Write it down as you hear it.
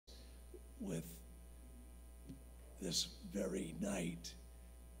with this very night,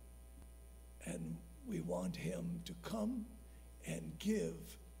 and we want him to come and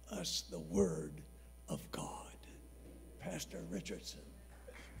give us the word of God. Pastor Richardson.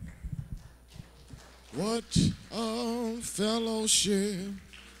 What a fellowship,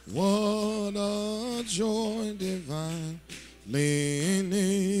 what a joy divine,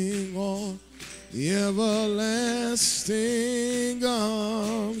 leaning on the everlasting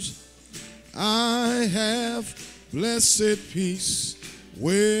arms. I have blessed peace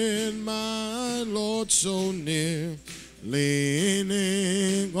with my Lord so near,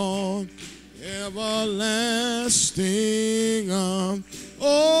 leaning on everlasting arms.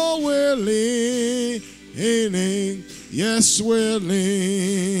 Oh, we're leaning, yes, we're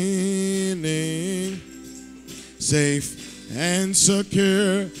leaning, safe and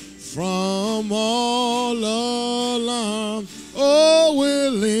secure from all alarm. Oh,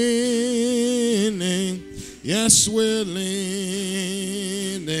 we're leaning, yes, we're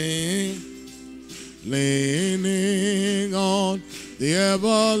leaning, leaning on the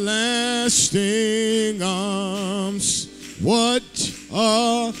everlasting arms. What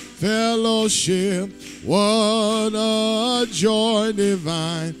a fellowship, what a joy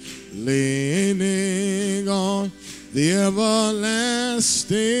divine, leaning on the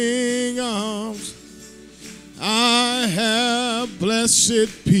everlasting arms. I have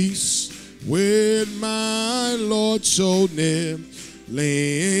blessed peace with my Lord so near,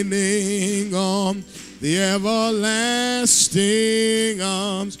 leaning on the everlasting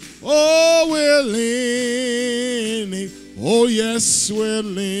arms. Oh, we're leaning. Oh, yes, we're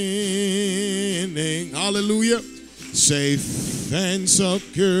leaning. Hallelujah. Safe and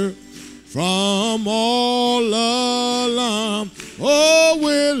secure from all alarm. Oh,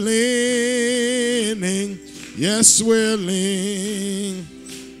 we're leaning. Yes, we're leaning.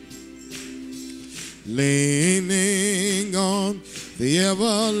 Leaning on the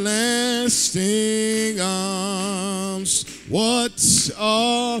everlasting arms. What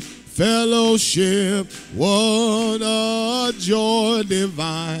a fellowship, what a joy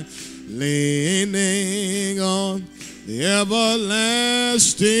divine, leaning on the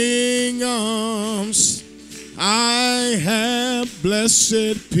everlasting arms. I have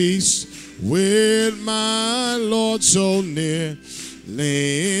blessed peace with my Lord so near,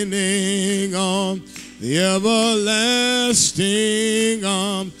 leaning on the everlasting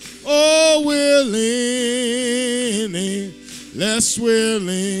arms. Oh, we're leaning, yes, we're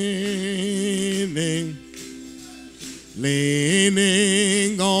leaning,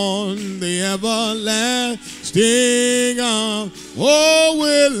 leaning on the everlasting arms. Oh,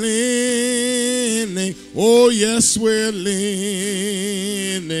 we're leaning, oh, yes, we're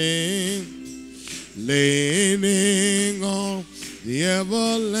leaning, leaning on the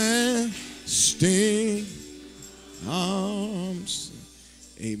everlasting arms.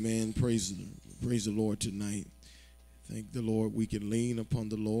 Amen. Praise the Lord tonight. Thank the Lord we can lean upon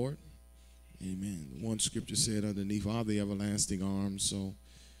the Lord. Amen. One scripture said underneath are the everlasting arms, so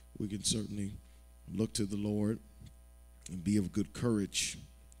we can certainly look to the Lord and be of good courage.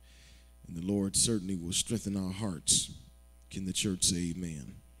 And the Lord certainly will strengthen our hearts. Can the church say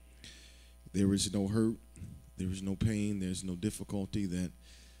amen? There is no hurt, there is no pain, there's no difficulty that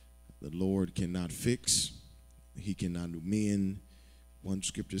the Lord cannot fix. He cannot mend. One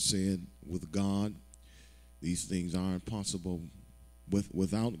scripture said, with God, these things are impossible.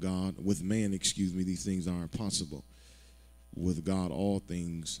 Without God, with man, these things are impossible. With God, all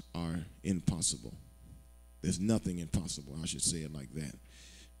things are impossible. There's nothing impossible. I should say it like that.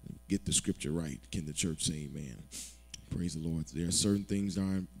 Get the scripture right. Can the church say amen? Praise the Lord. There are certain things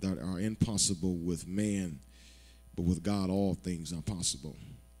that are impossible with man, but with God, all things are possible.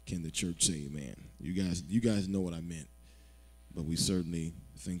 Can the church say amen? You guys know what I meant. But we certainly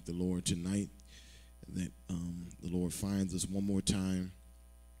thank the Lord tonight that the Lord finds us one more time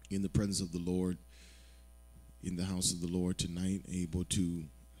in the presence of the Lord, in the house of the Lord tonight, able to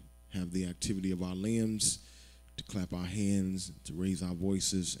have the activity of our limbs, to clap our hands, to raise our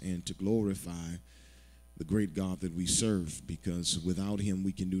voices, and to glorify the great God that we serve, because without him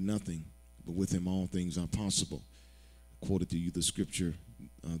we can do nothing, but with him all things are possible. I quoted to you the scripture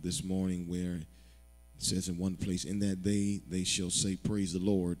this morning where it says in one place, in that day they shall say, praise the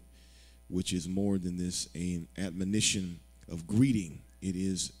Lord, which is more than this an admonition of greeting. It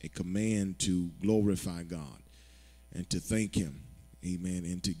is a command to glorify God and to thank him, amen,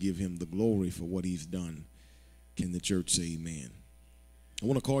 and to give him the glory for what he's done. Can the church say amen? I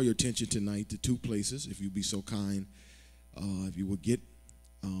want to call your attention tonight to two places, if you'd be so kind. If you would get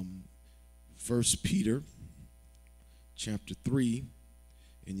 1 Peter chapter 3,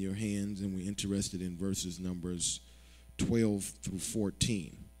 in your hands, and we're interested in verses numbers 12 through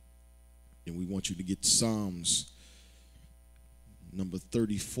 14. And we want you to get Psalms number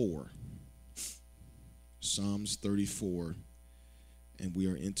 34. Psalms 34. And we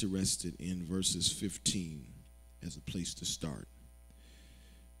are interested in verses 15 as a place to start.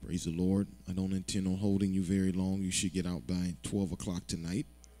 Praise the Lord. I don't intend on holding you very long. You should get out by 12 o'clock tonight.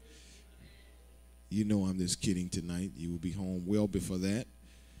 You know I'm just kidding tonight. You will be home well before that.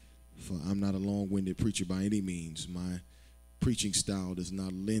 For I'm not a long-winded preacher by any means. My preaching style does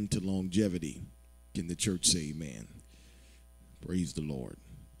not lend to longevity. Can the church say amen? Praise the Lord.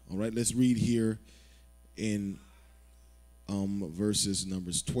 All right, let's read here in verses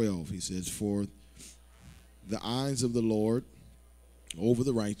numbers 12. He says, "For the eyes of the Lord over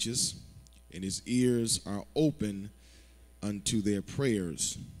the righteous, and his ears are open unto their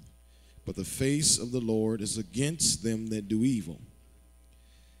prayers. But the face of the Lord is against them that do evil.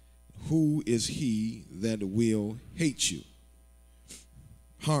 Who is he that will hate you?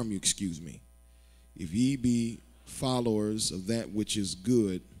 Harm you, if ye be followers of that which is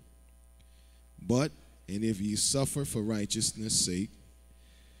good. But, and if ye suffer for righteousness' sake,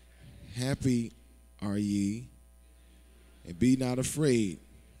 happy are ye, and be not afraid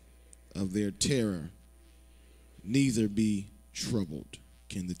of their terror, neither be troubled."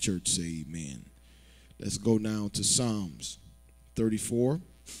 Can the church say amen? Let's go now to Psalms 34,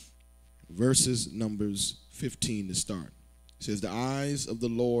 verses numbers 15 to start. It says, "The eyes of the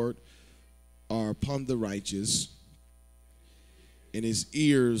Lord are upon the righteous, and his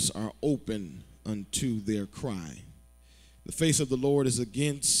ears are open unto their cry. The face of the Lord is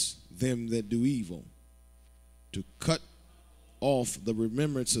against them that do evil, to cut off the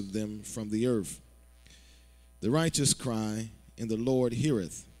remembrance of them from the earth. The righteous cry, and the Lord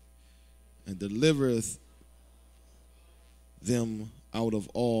heareth, and delivereth them out of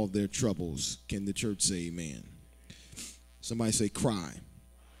all their troubles." Can the church say amen? Somebody say cry.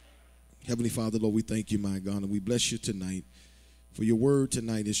 Heavenly Father, Lord, we thank you, my God, and we bless you tonight, for your word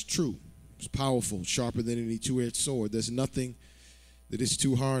tonight is true. It's powerful, sharper than any two-edged sword. There's nothing that is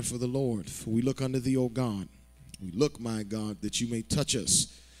too hard for the Lord. For we look unto thee, O God. We look, my God, that you may touch us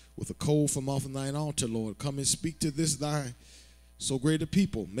with a coal from off of thine altar, Lord. Come and speak to this thy so great a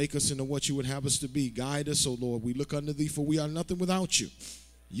people. Make us into what you would have us to be. Guide us, O Lord. We look unto thee, for we are nothing without you.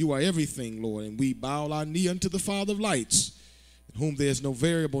 You are everything, Lord, and we bow our knee unto the Father of lights, in whom there is no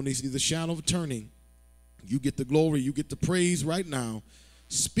variable, neither shadow of turning. You get the glory, you get the praise right now.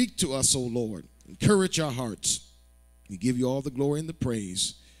 Speak to us, O Lord. Encourage our hearts. We give you all the glory and the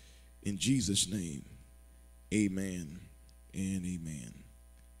praise. In Jesus' name, amen and amen.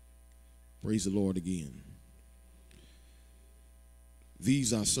 Praise the Lord again.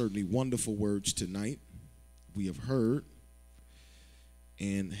 These are certainly wonderful words tonight. We have heard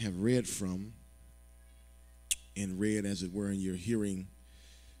and have read from, and read, as it were, in your hearing,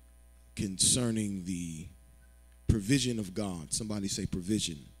 concerning the provision of God. Somebody say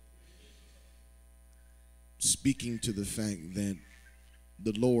provision. Speaking to the fact that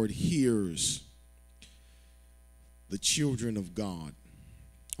the Lord hears the children of God.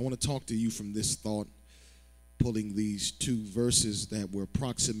 I want to talk to you from this thought, pulling these two verses that were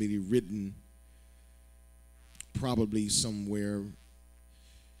approximately written probably somewhere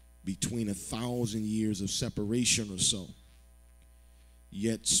between 1,000 years of separation or so,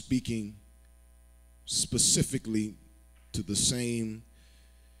 yet speaking specifically to the same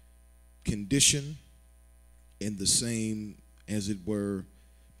condition and the same, as it were,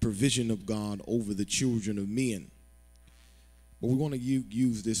 provision of God over the children of men. But we want to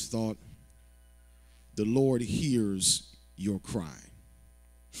use this thought: the Lord hears your cry.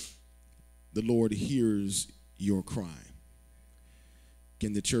 The Lord hears your cry.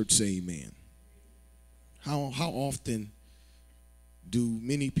 Can the church say amen? How often do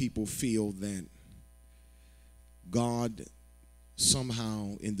many people feel that God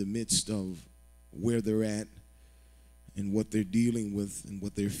somehow, in the midst of where they're at and what they're dealing with and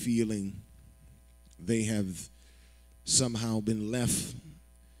what they're feeling, they have somehow been left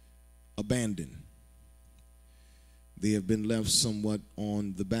abandoned? They have been left somewhat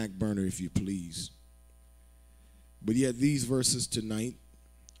on the back burner, if you please. But yet these verses tonight,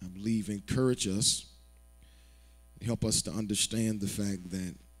 I believe, encourage us, help us to understand the fact that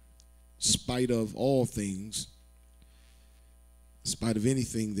in spite of all things, in spite of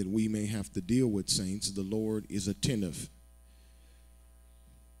anything that we may have to deal with, saints, the Lord is attentive.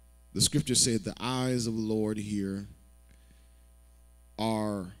 The scripture said the eyes of the Lord here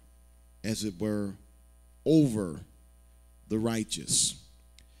are, as it were, over the righteous,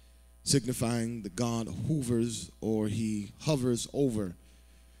 signifying that God hovers over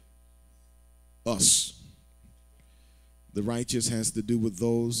us. The righteous has to do with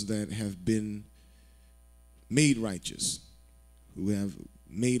those that have been made righteous, who have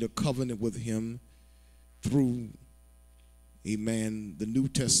made a covenant with him through, amen, the New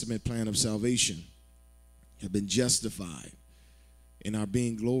Testament plan of salvation, have been justified and are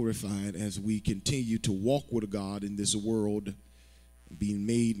being glorified as we continue to walk with God in this world, being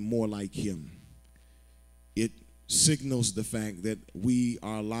made more like him. It signals the fact that we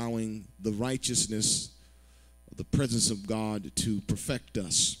are allowing the righteousness of the presence of God to perfect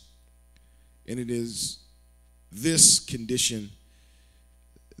us. And it is this condition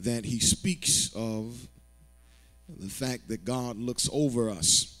that he speaks of, the fact that God looks over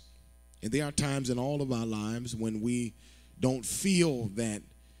us. And there are times in all of our lives when we don't feel that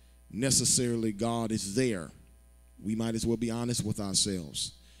necessarily God is there. We might as well be honest with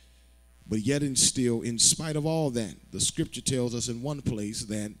ourselves. But yet and still, in spite of all that, the scripture tells us in one place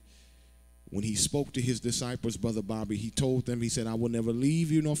that when he spoke to his disciples, Brother Bobby, he told them, he said, I will never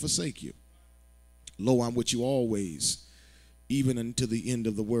leave you nor forsake you. Lo, I'm with you always, even unto the end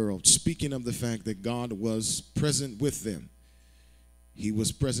of the world. Speaking of the fact that God was present with them. He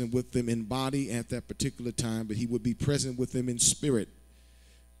was present with them in body at that particular time, but he would be present with them in spirit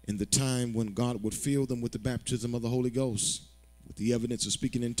in the time when God would fill them with the baptism of the Holy Ghost, with the evidence of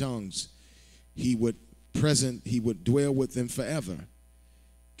speaking in tongues. He would dwell with them forever.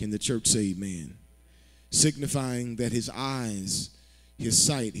 Can the church say amen? Signifying that his eyes, his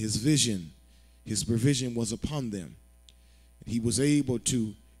sight, his vision, his provision was upon them. He was able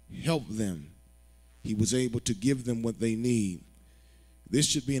to help them. He was able to give them what they need. This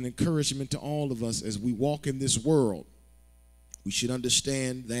should be an encouragement to all of us as we walk in this world. We should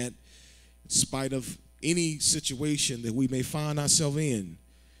understand that in spite of any situation that we may find ourselves in,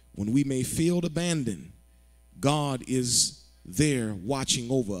 when we may feel abandoned, God is there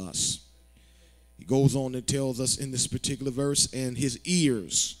watching over us. He goes on and tells us in this particular verse, and his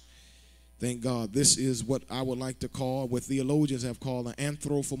ears. Thank God. This is what I would like to call, what theologians have called an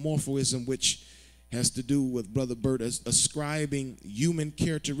anthropomorphism, which has to do with, Brother Bert, as ascribing human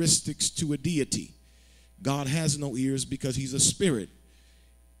characteristics to a deity. God has no ears because he's a spirit.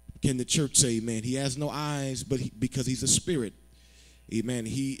 Can the church say amen? He has no eyes because he's a spirit. Amen.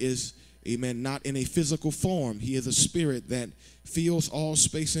 He is, amen, not in a physical form. He is a spirit that fills all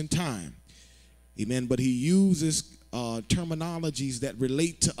space and time. Amen. But he uses terminologies that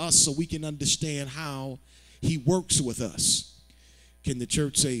relate to us so we can understand how he works with us. Can the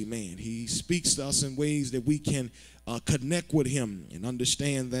church say amen? He speaks to us in ways that we can connect with him and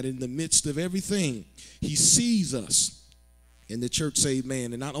understand that in the midst of everything, he sees us. And the church say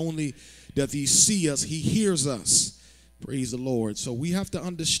amen. And not only does he see us, he hears us. Praise the Lord. So we have to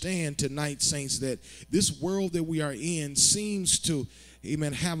understand tonight, saints, that this world that we are in seems to,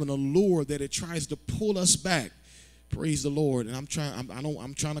 amen, have an allure that it tries to pull us back. Praise the Lord. And I'm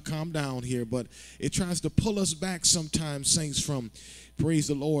trying to calm down here, but it tries to pull us back sometimes, saints, from, praise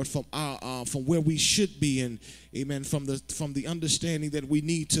the Lord, from where we should be, and amen, from the understanding that we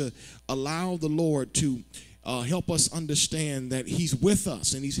need to allow the Lord to help us understand that he's with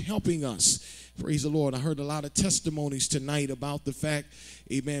us and he's helping us. Praise the Lord. I heard a lot of testimonies tonight about the fact,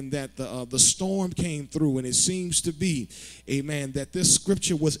 amen, that the storm came through, and it seems to be, amen, that this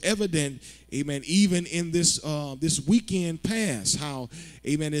scripture was evident, amen, even in this weekend past, how,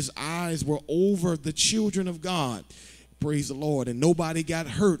 amen, his eyes were over the children of God. Praise the Lord. And nobody got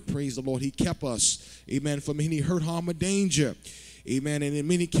hurt. Praise the Lord. He kept us, amen, from any hurt, harm, or danger. Amen. And in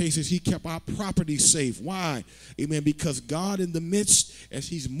many cases, he kept our property safe. Why? Amen. Because God, in the midst, as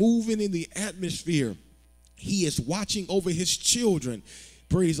he's moving in the atmosphere, he is watching over his children.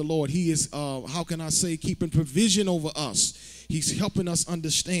 Praise the Lord. He is, how can I say, keeping provision over us. He's helping us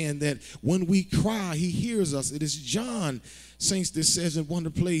understand that when we cry, he hears us. It is John, saints, that says in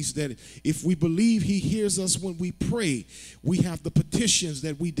one place that if we believe he hears us when we pray, we have the petitions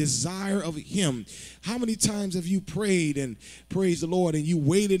that we desire of him. How many times have you prayed and praise the Lord, and you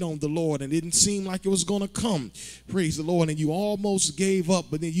waited on the Lord and it didn't seem like it was going to come? Praise the Lord. And you almost gave up,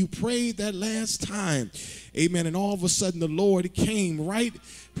 but then you prayed that last time. Amen. And all of a sudden the Lord came right,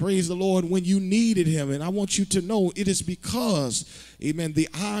 praise the Lord, when you needed him. And I want you to know it is because, amen, the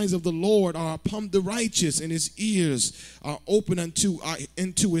eyes of the Lord are upon the righteous, and his ears are open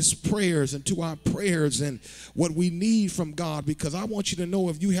into his prayers and to our prayers and what we need from God. Because I want you to know,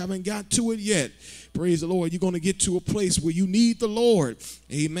 if you haven't got to it yet, praise the Lord, you're going to get to a place where you need the Lord.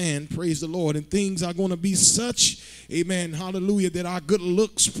 Amen. Praise the Lord. And things are going to be such, amen, hallelujah, that our good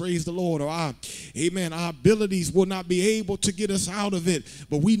looks, praise the Lord, or our abilities will not be able to get us out of it.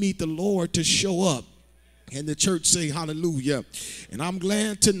 But we need the Lord to show up. And the church say hallelujah. And I'm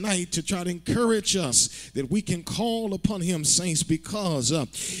glad tonight to try to encourage us that we can call upon him, saints, because,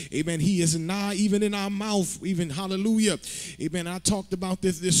 amen, he is nigh even in our mouth, even hallelujah. Amen. I talked about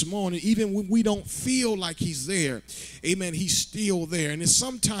this morning. Even when we don't feel like he's there, amen, he's still there. And it's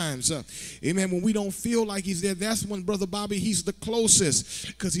sometimes, amen, when we don't feel like he's there, that's when, Brother Bobby, he's the closest,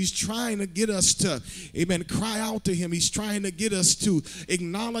 because he's trying to get us to, amen, cry out to him. He's trying to get us to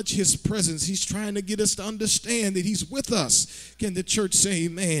acknowledge his presence. He's trying to get us to understand that he's with us. Can the church say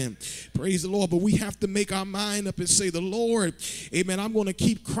amen? Praise the Lord. But we have to make our mind up and say, the Lord, amen, I'm going to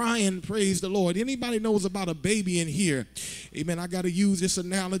keep crying. Praise the Lord. Anybody knows about a baby in here? Amen. I got to use this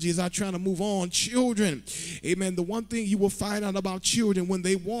analogy as I try to move on. Children, amen, the one thing you will find out about children, when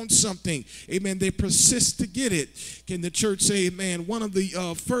they want something, amen, they persist to get it. Can the church say amen? One of the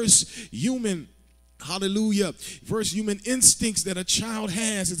first human first human instincts that a child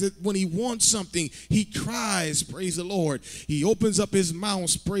has is that when he wants something, he cries, praise the Lord. He opens up his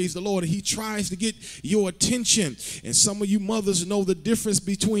mouth, praise the Lord. He tries to get your attention. And some of you mothers know the difference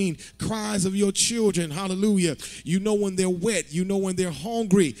between cries of your children, hallelujah. You know when they're wet, you know when they're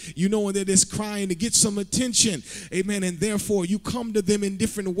hungry, you know when they're just crying to get some attention, amen. And therefore you come to them in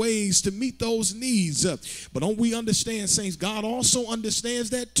different ways to meet those needs. But don't we understand, saints, God also understands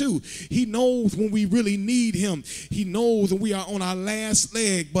that too. He knows when we really need him. He knows when we are on our last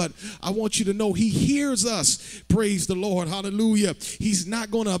leg. But I want you to know he hears us. Praise the Lord. Hallelujah. He's not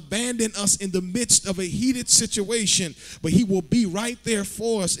going to abandon us in the midst of a heated situation, but he will be right there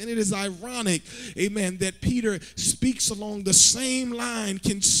for us. And it is ironic, amen, that Peter speaks along the same line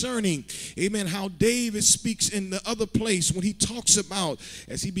concerning, amen, how David speaks in the other place when he talks about,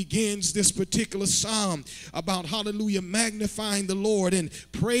 as he begins this particular psalm, about, hallelujah, magnifying the Lord and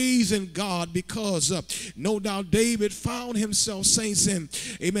praising God, because no doubt David found himself, saints, in,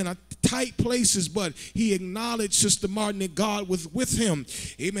 amen, tight places, but he acknowledged, Sister Martin, that God was with him,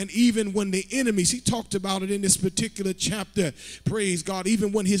 amen, even when the enemies, he talked about it in this particular chapter, praise God,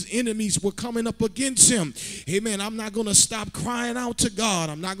 even when his enemies were coming up against him, amen. I'm not going to stop crying out to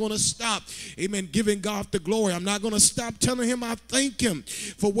God. I'm not going to stop, amen, giving God the glory. I'm not going to stop telling him I thank him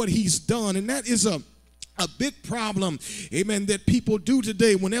for what he's done. And that is a big problem, amen, that people do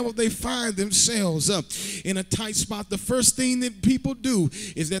today. Whenever they find themselves in a tight spot, the first thing that people do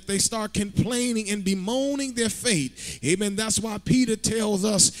is that they start complaining and bemoaning their fate, amen. That's why Peter tells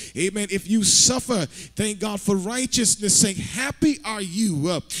us, amen, if you suffer, thank God for righteousness' sake, happy are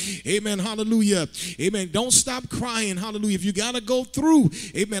you, amen, hallelujah, amen. Don't stop crying, hallelujah. If you got to go through,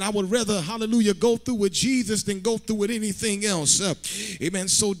 amen, I would rather, hallelujah, go through with Jesus than go through with anything else, amen.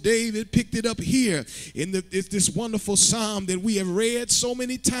 So David picked it up here in this wonderful psalm that we have read so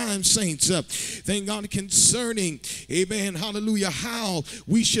many times, saints. Thank God, concerning, amen, hallelujah, how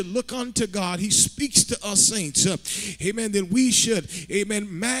we should look unto God. He speaks to us, saints, amen, that we should, amen,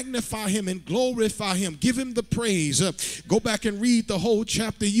 magnify him and glorify him, give him the praise. Go back and read the whole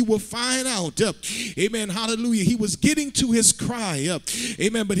chapter. You will find out, amen, hallelujah, he was getting to his cry,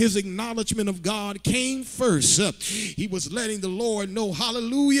 amen, but his acknowledgement of God came first. He was letting the Lord know,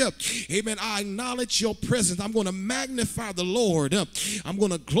 hallelujah, amen, I acknowledge your presence. I'm going to magnify the Lord. I'm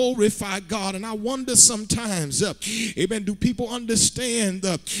going to glorify God. And I wonder sometimes, amen, do people understand,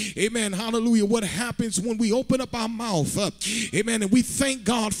 amen, hallelujah, what happens when we open up our mouth, amen, and we thank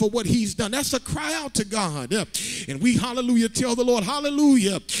God for what he's done. That's a cry out to God. And we, hallelujah, tell the Lord,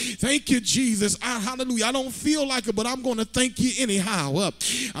 hallelujah, thank you, Jesus. Hallelujah, I don't feel like it, but I'm going to thank you anyhow.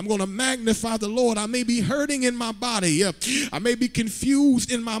 I'm going to magnify the Lord. I may be hurting in my body. I may be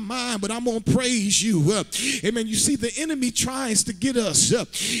confused in my mind, but I'm going to praise you. Amen. You see, the enemy tries to get us,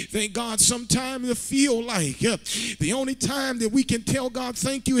 thank God, sometimes to feel like the only time that we can tell God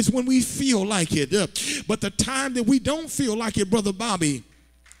thank you is when we feel like it. But the time that we don't feel like it, Brother Bobby,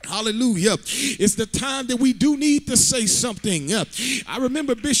 hallelujah, it's the time that we do need to say something. I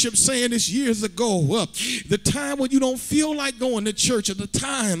remember Bishop saying this years ago, the time when you don't feel like going to church, or the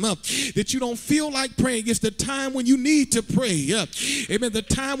time that you don't feel like praying, it's the time when you need to pray. Amen. The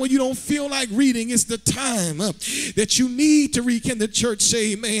time when you don't feel like reading, it's the time that you need to read. Can the church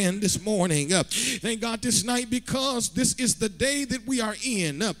say amen this morning? Thank God this night, because this is the day that we are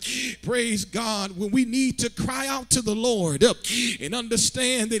in. Praise God, when we need to cry out to the Lord and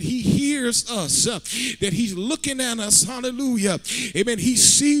understand that he hears us, that he's looking at us, hallelujah, amen, he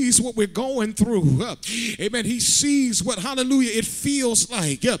sees what we're going through, amen, he sees what, hallelujah, it feels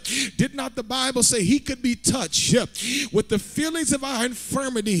like. Did not the Bible say he could be touched with the feelings of our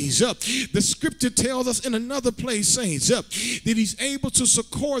infirmities? The scripture tells us in another place, saints, that he's able to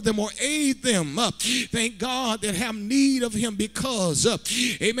succor them or aid them, thank God, that have need of him, because,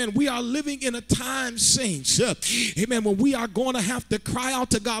 amen, we are living in a time, saints, amen, when we are going to have to cry out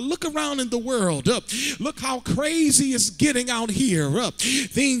to God. Look around in the world. Look how crazy it's getting out here.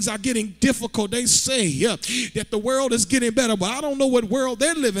 Things are getting difficult. They say that the world is getting better, but I don't know what world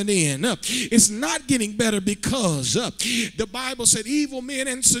they're living in. It's not getting better, because the Bible said evil men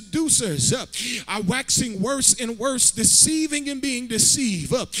and seducers are waxing worse and worse, deceiving and being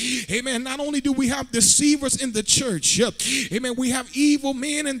deceived. Amen. Not only do we have deceivers in the church, amen, we have evil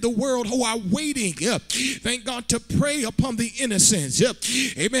men in the world who are waiting, thank God, to prey upon the innocents.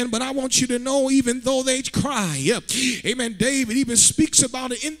 Amen. But I want you to know, even though they cry, amen, David even speaks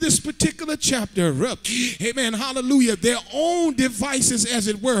about it in this particular chapter. Amen. Hallelujah. Their own devices, as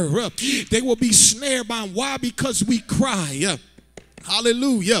it were, they will be snared by. Why? Because we cry.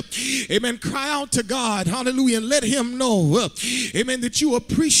 Hallelujah. Amen. Cry out to God. Hallelujah. And let him know, amen, that you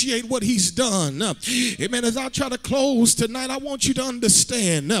appreciate what he's done. Amen. As I try to close tonight, I want you to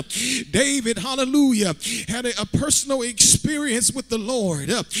understand, David, hallelujah, had a personal experience with the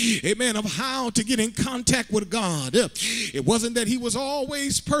Lord. Amen. Of how to get in contact with God. It wasn't that he was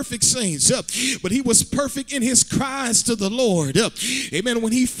always perfect, saints, but he was perfect in his cries to the Lord. Amen.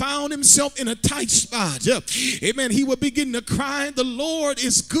 When he found himself in a tight spot, amen, he would begin to cry, the Lord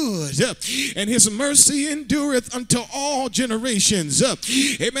is good, and his mercy endureth unto all generations.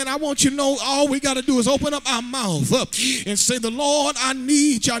 Amen. I want you to know, all we got to do is open up our mouth and say, the Lord, I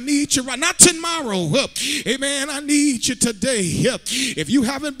need you right, not tomorrow. Amen. I need you today. If you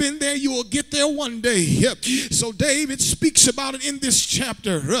haven't been there, you will get there one day. So David speaks about it in this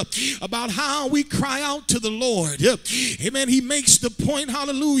chapter, about how we cry out to the Lord. Amen. He makes the point,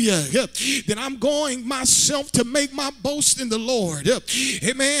 hallelujah, that I'm going myself to make my boast in the Lord.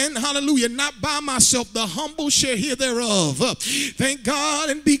 Amen. Hallelujah. Not by myself. The humble shall hear thereof. Thank God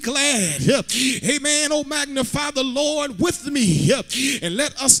and be glad. Amen. Oh, magnify the Lord with me, and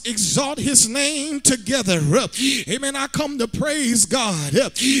let us exalt his name together. Amen. I come to praise God.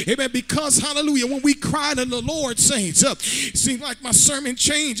 Amen. Because, hallelujah, when we cry to the Lord, saints, it seems like my sermon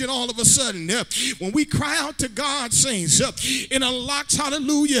changing all of a sudden. When we cry out to God, saints, it unlocks,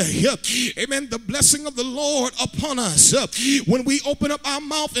 hallelujah, amen, the blessing of the Lord upon us. When we open up our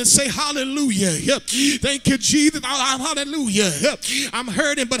mouth and say hallelujah, thank you, Jesus, hallelujah, I'm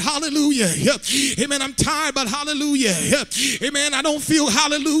hurting, but hallelujah, amen, I'm tired, but hallelujah, amen, I don't feel,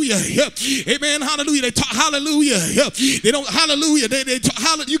 hallelujah, amen, hallelujah, they talk hallelujah, they don't, hallelujah, they talk,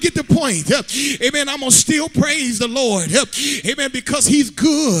 hallelujah, you get the point, amen, I'm gonna still praise the Lord, amen, because he's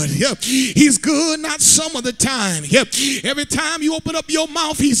good, he's good, not some of the time, every time you open up your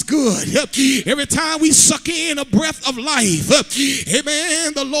mouth, he's good, every time we suck in a breath of life,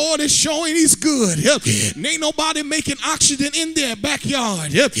 amen, the Lord is showing he's good. Ain't nobody making oxygen in their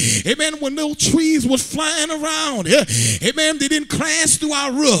backyard. Amen. When those trees was flying around, amen, they didn't crash through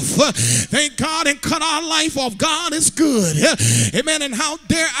our roof. Thank God, and cut our life off. God is good. Amen. And how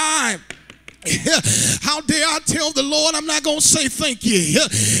dare I tell the Lord I'm not going to say thank you.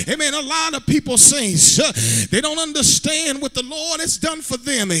 Amen. A lot of people, saints, they don't understand what the Lord has done for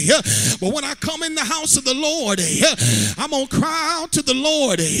them. But when I come in the house of the Lord, I'm going to cry out to the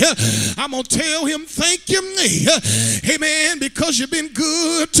Lord. I'm going to tell him thank you. Amen. Because you've been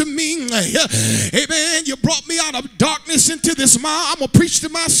good to me. Amen. You brought me out of darkness into this I'm going to preach to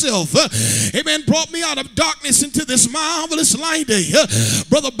myself. Amen. Brought me out of darkness into this marvelous light.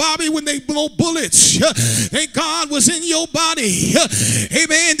 Brother Bobby, when they blow bullets, thank God, was in your body,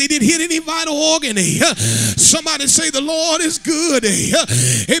 amen, they didn't hit any vital organ. Somebody say the Lord is good.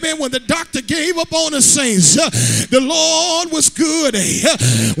 Amen. When the doctor gave up on the saints, the Lord was good.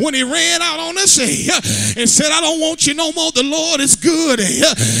 When he ran out on us and said, I don't want you no more, the Lord is good.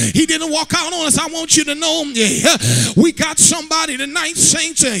 He didn't walk out on us. I want you to know, we got somebody tonight,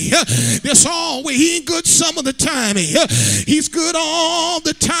 saints, that's always, he ain't good some of the time, he's good all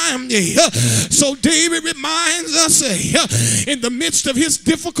the time. So David reminds us in the midst of his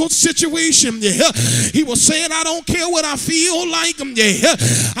difficult situation, he was saying, I don't care what I feel like,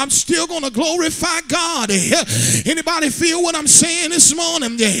 I'm still going to glorify God. Anybody feel what I'm saying this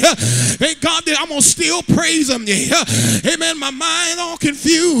morning? Thank God that I'm going to still praise him. Amen. My mind all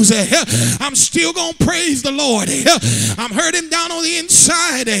confused. I'm still going to praise the Lord. I'm hurting down on the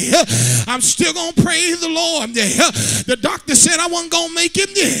inside. I'm still going to praise the Lord. The doctor said I wasn't going to make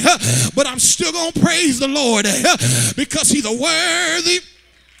it, but I'm still going to praise the Lord because he's a worthy.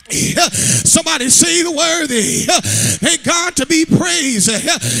 Somebody say the worthy. Thank God to be praised.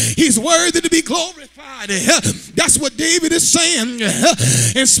 He's worthy to be glorified. That's what David is saying.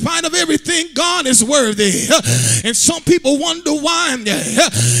 In spite of everything, God is worthy. And some people wonder why.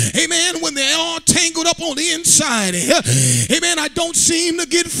 Amen. When they're all tangled up on the inside. Amen. I don't seem to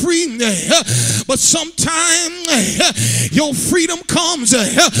get free. But sometimes your freedom comes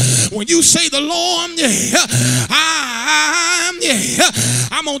when you say the Lord,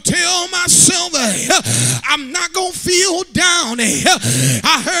 I'm going to tell myself I'm not going to feel down.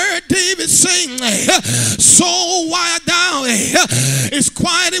 I heard David sing, soul why thou is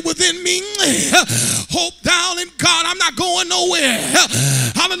quieted within me. Hope thou in God. I'm not going nowhere.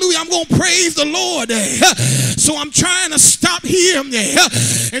 Hallelujah. I'm going to praise the Lord. So I'm trying to stop here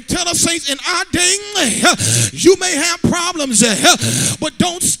and tell the saints in our day, you may have problems, but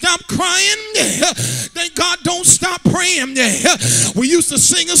don't stop crying. Thank God, don't stop praying. We used to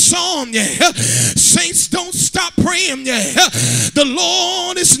sing a song, saints, don't stop praying. The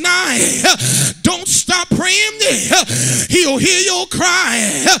Lord is nigh. Don't stop praying. He'll hear your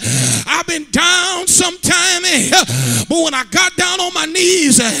cry. I've been down sometime, but when I got down on my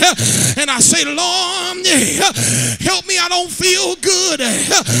knees and I say, Lord, help me, I don't feel good.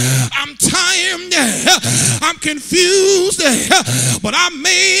 I'm tired. I'm confused, but I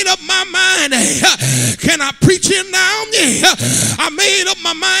made up my mind. Can I preach it now? I made up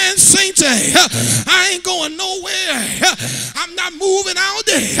my mind, saints. I ain't going nowhere. I'm not moving out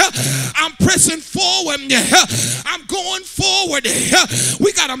there. I'm pressing forward. I'm going forward.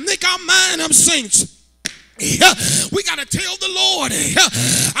 We got to make our mind up, saints. We got to tell the Lord,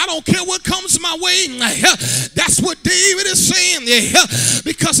 I don't care what comes my way. That's what David is saying.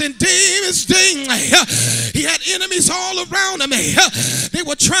 Because in David's day, he had enemies all around him. They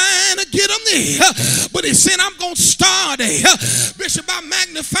were trying to get him. But he said, I'm going to start, Bishop, by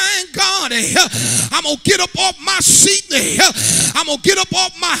magnifying God. I'm going to get up off my seat. I'm going to get up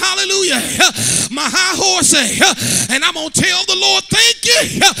off my hallelujah, my high horse. And I'm going to tell the Lord, thank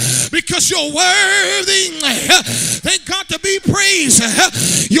you, because you're worthy. Thank God to be praised.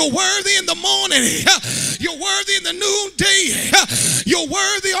 You're worthy in the morning. You're worthy in the noonday. You're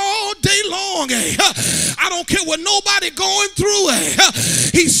worthy all day long. I don't care what nobody going through.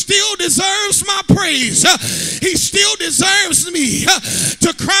 He still deserves my praise. He still deserves me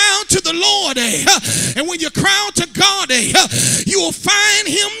to cry out to the Lord. And when you cry out to God, you will find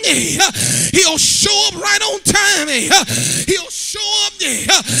him. He'll show up right on time. He'll show up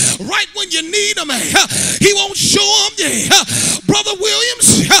right when you need him. He won't show up, Brother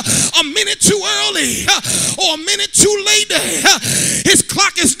Williams, a minute too early or a minute too late. His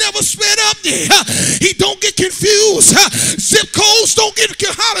clock is never sped up. He don't get confused. Zip codes don't get,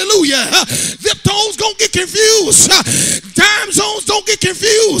 hallelujah. Zip codes don't get confused. Time zones don't get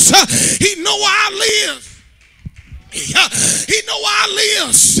confused. He know where I live. He know where I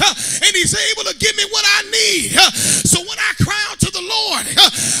live, and he's able to give me what I need. So when I cry out to the Lord,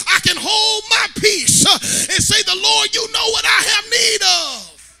 I can hold my peace and say, the Lord, you know what I have need of.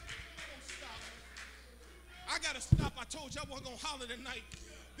 I gotta stop. I told you I wasn't gonna holler tonight.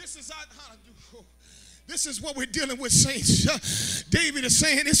 This is what we're dealing with, saints. David is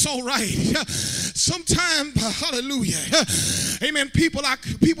saying it's all right. Sometimes, hallelujah, amen, people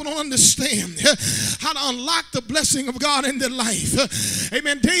don't understand how to unlock the blessing of God in their life.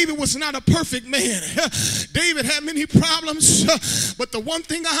 Amen. David was not a perfect man. David had many problems, but the one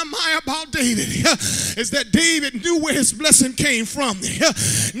thing I admire about David is that David knew where his blessing came from.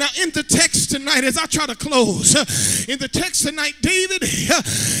 Now in the text tonight, as I try to close, in the text tonight, David,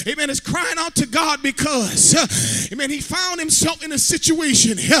 amen, is crying out to God because, amen, he found himself in a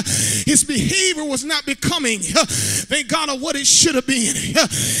situation. His behavior favor was not becoming, thank God, of what it should have been.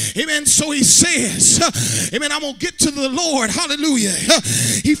 Amen. So he says, amen, I'm going to get to the Lord. Hallelujah.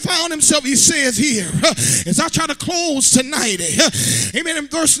 He found himself, he says here, as I try to close tonight, amen, in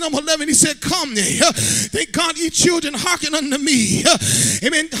verse number 11, he said, come, thank God, ye children, hearken unto me.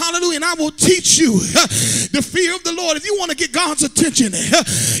 Amen. Hallelujah. And I will teach you the fear of the Lord. If you want to get God's attention,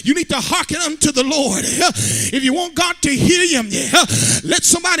 you need to hearken unto the Lord. If you want God to hear you, let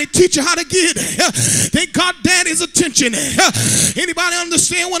somebody teach you how to get, thank God, daddy's attention. Anybody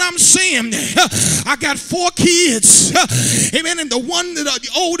understand what I'm saying? I got 4 kids. Amen. And the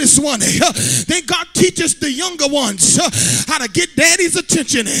oldest one, thank God, teaches the younger ones how to get daddy's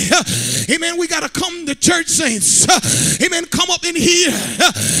attention. Amen. We got to come to church, saints. Amen. Come up in here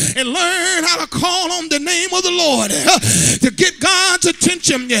and learn how to call on the name of the Lord to get God's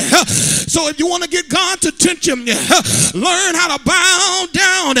attention. So if you want to get God's attention, learn how to bow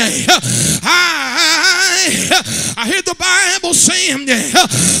down. I hear the Bible saying,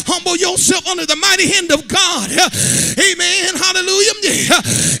 humble yourself under the mighty hand of God. Amen. Hallelujah.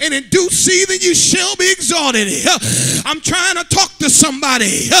 And in due season you shall be exalted. I'm trying to talk to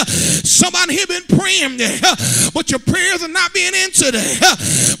somebody. Somebody here been praying, but your prayers are not being answered.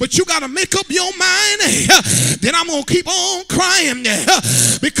 But you got to make up your mind that I'm going to keep on crying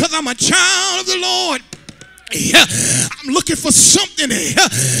because I'm a child of the Lord. I'm looking for something,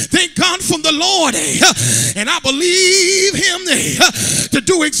 thank God, from the Lord, and I believe him to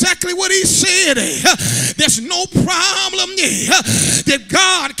do exactly what he said. There's no problem that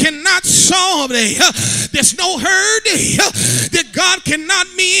God cannot solve. There's no hurt that God cannot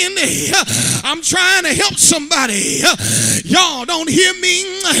mend. I'm trying to help somebody. Y'all don't hear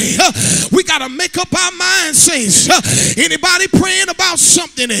me. We got to make up our minds, saints. Anybody praying about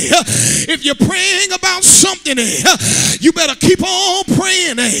something? If you're praying about something, you better keep on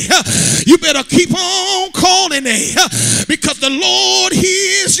praying. You better keep on calling, because the Lord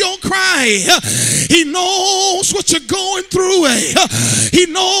hears your cry. He knows what you're going through. He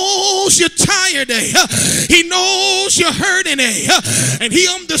knows you're tired. He knows you're hurting, and he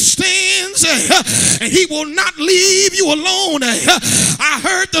understands, and he will not leave you alone. I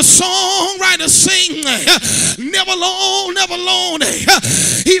heard the songwriter sing, never alone, never alone.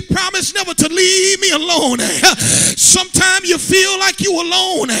 He promised never to leave me alone. Sometimes you feel like you're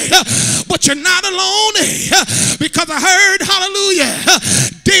alone, but you're not alone, because I heard, hallelujah,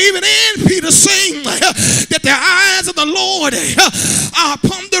 David and Peter sing that the eyes of the Lord are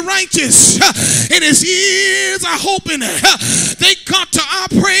upon the righteous, and his ears are open. Thank God to our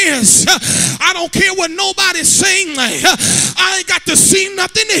prayers. I don't care what nobody's saying. I ain't got to see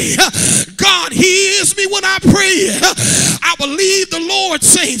nothing. God hears me when I pray. I believe the Lord,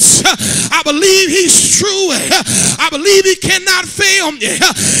 saints. I believe he's true. I believe he cannot fail.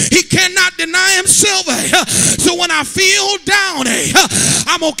 He cannot deny himself. So when I feel down,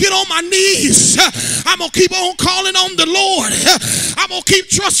 I'm going to get on my knees. I'm going to keep on calling on the Lord. I'm going to keep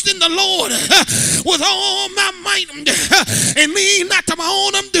trusting the Lord with all my might and lean not to my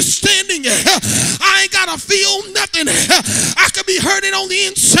own understanding. I ain't got to feel nothing. I could be hurting on the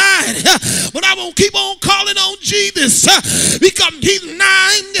inside, but I'm going to keep on calling on Jesus because he's nigh.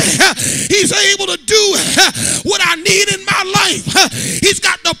 He's able to do what I need in my life. He's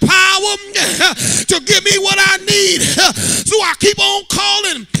got the power to give me what I need. So I keep on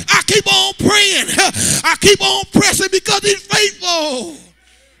calling. I keep on praying. I keep on pressing because he's faithful.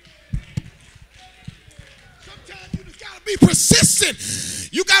 Sometimes you just got to be persistent.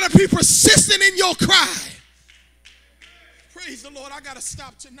 You got to be persistent in your cry. Praise the Lord. I got to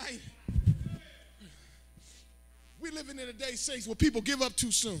stop tonight. We're living in a day, saints, where people give up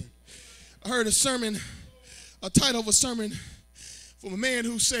too soon. I heard a sermon, a title of a sermon from a man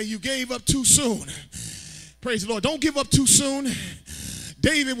who said, you gave up too soon. Praise the Lord. Don't give up too soon.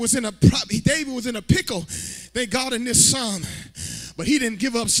 David was in a pickle, thank God, in this psalm. But he didn't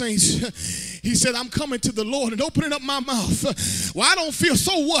give up, saints. He said, I'm coming to the Lord and opening up my mouth. Well, I don't feel,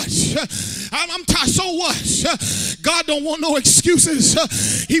 so what? I'm tired, so what? God don't want no excuses.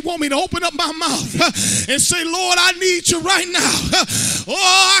 He want me to open up my mouth and say, Lord, I need you right now.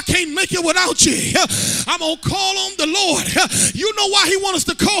 Oh, I can't make it without you. I'm going to call on the Lord. You know why he wants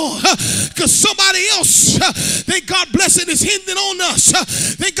us to call? Because somebody else, thank God, blessing is hindering on us.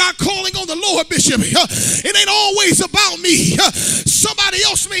 Thank God, calling on the Lord, Bishop. It ain't always about me. Somebody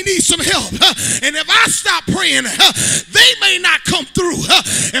else may need some help. And if I stop praying, they may not come through.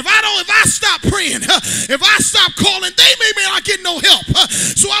 If I stop praying, if I stop calling, they may not get no help.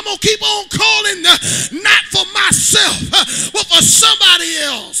 So I'm going to keep on calling, not for myself, but for somebody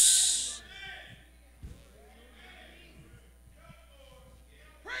else.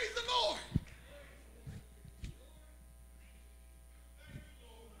 Praise the Lord.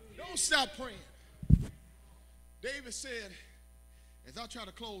 stop praying. David said, as I try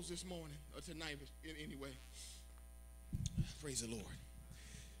to close this morning, or tonight anyway, praise the Lord.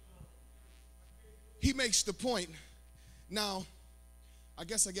 He makes the point. Now, I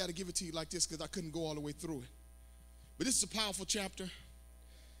guess I got to give it to you like this because I couldn't go all the way through it. But this is a powerful chapter.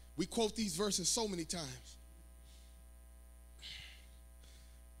 We quote these verses so many times.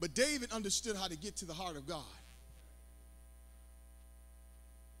 But David understood how to get to the heart of God.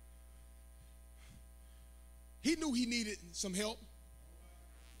 He knew he needed some help.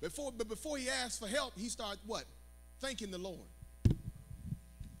 But before he asked for help, he started what? Thanking the Lord.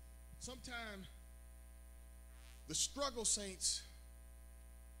 Sometimes the struggle, saints,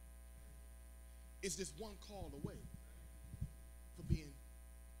 is this one call away for being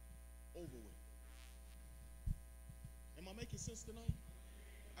over with. Am I making sense tonight?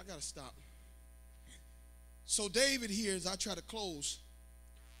 I got to stop. So David here, as I try to close,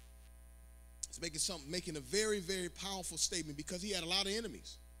 is making a very, very powerful statement because he had a lot of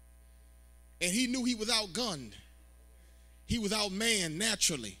enemies. And he knew he was outgunned. He was outmanned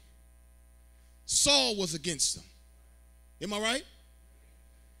naturally. Saul was against him. Am I right?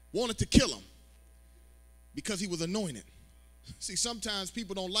 Wanted to kill him because he was anointed. See, sometimes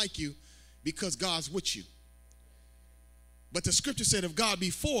people don't like you because God's with you. But the scripture said, if God be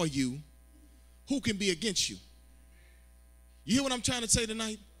for you, who can be against you? You hear what I'm trying to say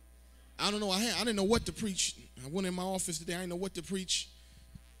tonight? I don't know. I didn't know what to preach. I went in my office today. I didn't know what to preach.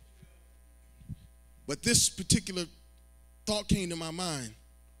 But this particular thought came to my mind.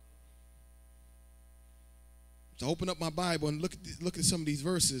 To open up my Bible and look at some of these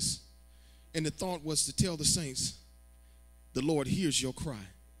verses. And the thought was to tell the saints, the Lord hears your cry.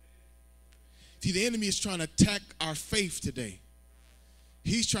 See, the enemy is trying to attack our faith today.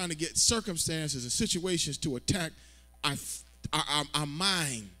 He's trying to get circumstances and situations to attack our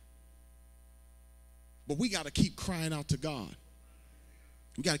mind. But we got to keep crying out to God.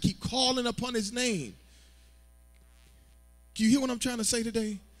 We got to keep calling upon his name. Can you hear what I'm trying to say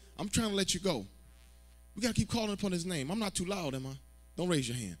today? I'm trying to let you go. We got to keep calling upon his name. I'm not too loud, am I? Don't raise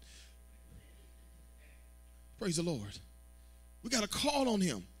your hand. Praise the Lord. We got to call on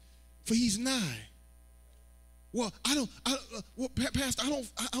him, for he's nigh. Well, Pastor,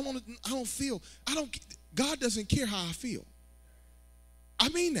 I don't feel. God doesn't care how I feel. I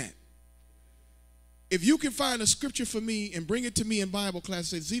mean that. If you can find a scripture for me and bring it to me in Bible class,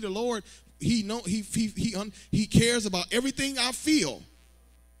 say, see, the Lord, he cares about everything I feel,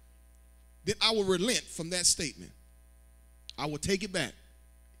 then I will relent from that statement. I will take it back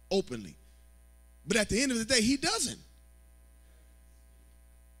openly. But at the end of the day, he doesn't.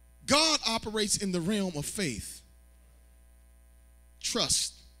 God operates in the realm of faith,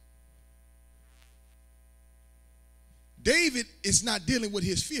 trust. David is not dealing with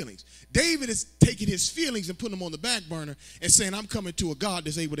his feelings. David is taking his feelings and putting them on the back burner and saying, I'm coming to a God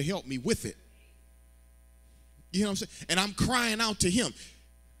that's able to help me with it. You know what I'm saying? And I'm crying out to him.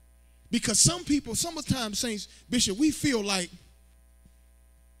 Because sometimes, saints, Bishop, we feel like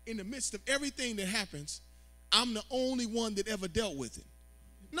in the midst of everything that happens, I'm the only one that ever dealt with it.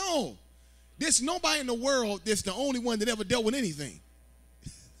 No, there's nobody in the world that's the only one that ever dealt with anything.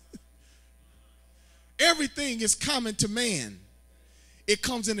 Everything is common to man. It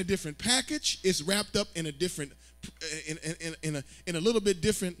comes in a different package. It's wrapped up in a different, in a little bit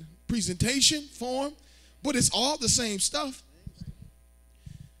different presentation form, but it's all the same stuff.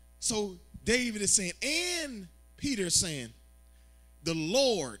 So David is saying, and Peter is saying, the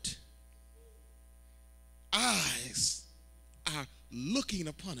Lord eyes are looking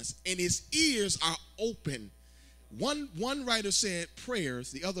upon us, and his ears are open. One writer said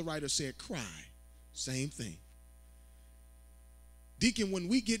prayers, the other writer said cry. Same thing. Deacon, when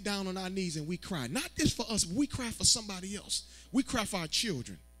we get down on our knees and we cry, not just for us, but we cry for somebody else. We cry for our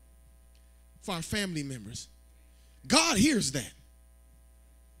children, for our family members. God hears that.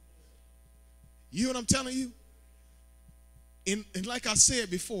 You know what I'm telling you? And like I said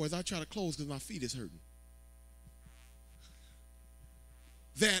before, as I try to close because my feet is hurting,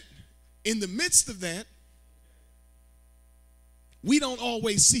 that in the midst of that, we don't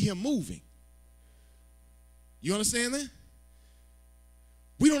always see him moving. You understand that?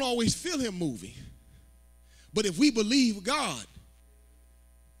 We don't always feel him moving. But if we believe God,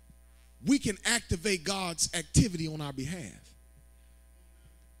 we can activate God's activity on our behalf.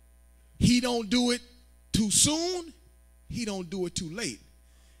 He don't do it too soon. He don't do it too late.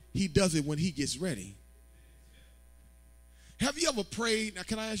 He does it when he gets ready. Have you ever prayed? Now,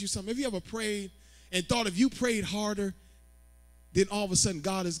 can I ask you something? Have you ever prayed and thought if you prayed harder, then all of a sudden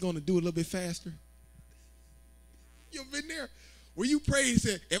God is going to do it a little bit faster? You've been there where you pray and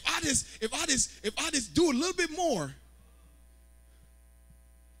say, if I just do a little bit more,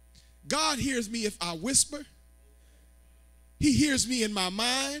 God hears me if I whisper. He hears me in my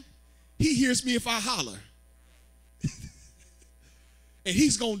mind. He hears me if I holler. And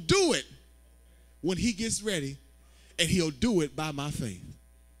he's going to do it when he gets ready, and he'll do it by my faith.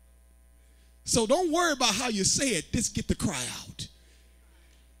 So don't worry about how you say it. Just get the cry out.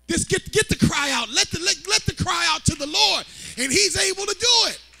 Just get the cry out. Let the cry out to the Lord, and he's able to do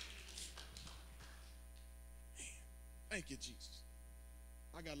it. Thank you, Jesus.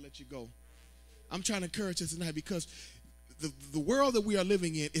 I got to let you go. I'm trying to encourage us tonight because the world that we are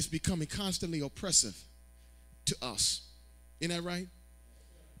living in is becoming constantly oppressive to us. Isn't that right?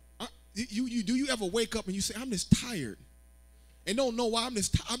 Do you ever wake up and you say, I'm just tired, and don't know why? I'm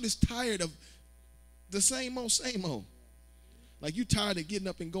just tired of the same old. Like you tired of getting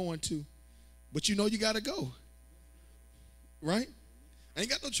up and going to, but you know you got to go, right? I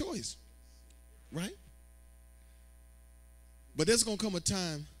ain't got no choice, right? But there's going to come a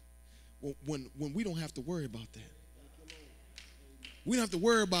time when we don't have to worry about that. We don't have to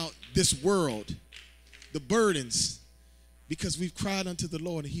worry about this world, the burdens, because we've cried unto the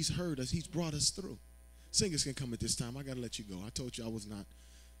Lord and he's heard us. He's brought us through. Singers can come at this time. I got to let you go. I told you I was not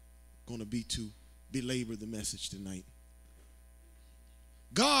going to be too belabor the message tonight.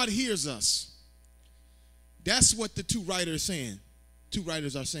 God hears us. That's what the two writers are saying. Two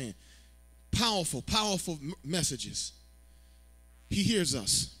writers are saying. Powerful messages. He hears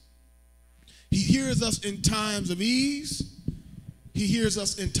us. He hears us in times of ease. He hears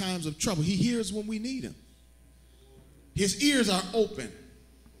us in times of trouble. He hears when we need him. His ears are open.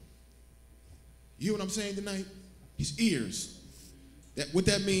 You hear what I'm saying tonight? His ears. What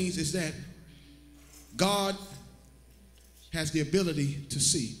that means is that God has the ability to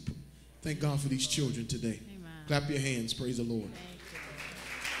see. Thank God for these children today. Amen. Clap your hands. Praise the Lord.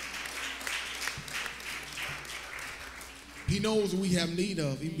 He knows what we have need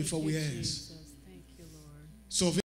of even before we ask.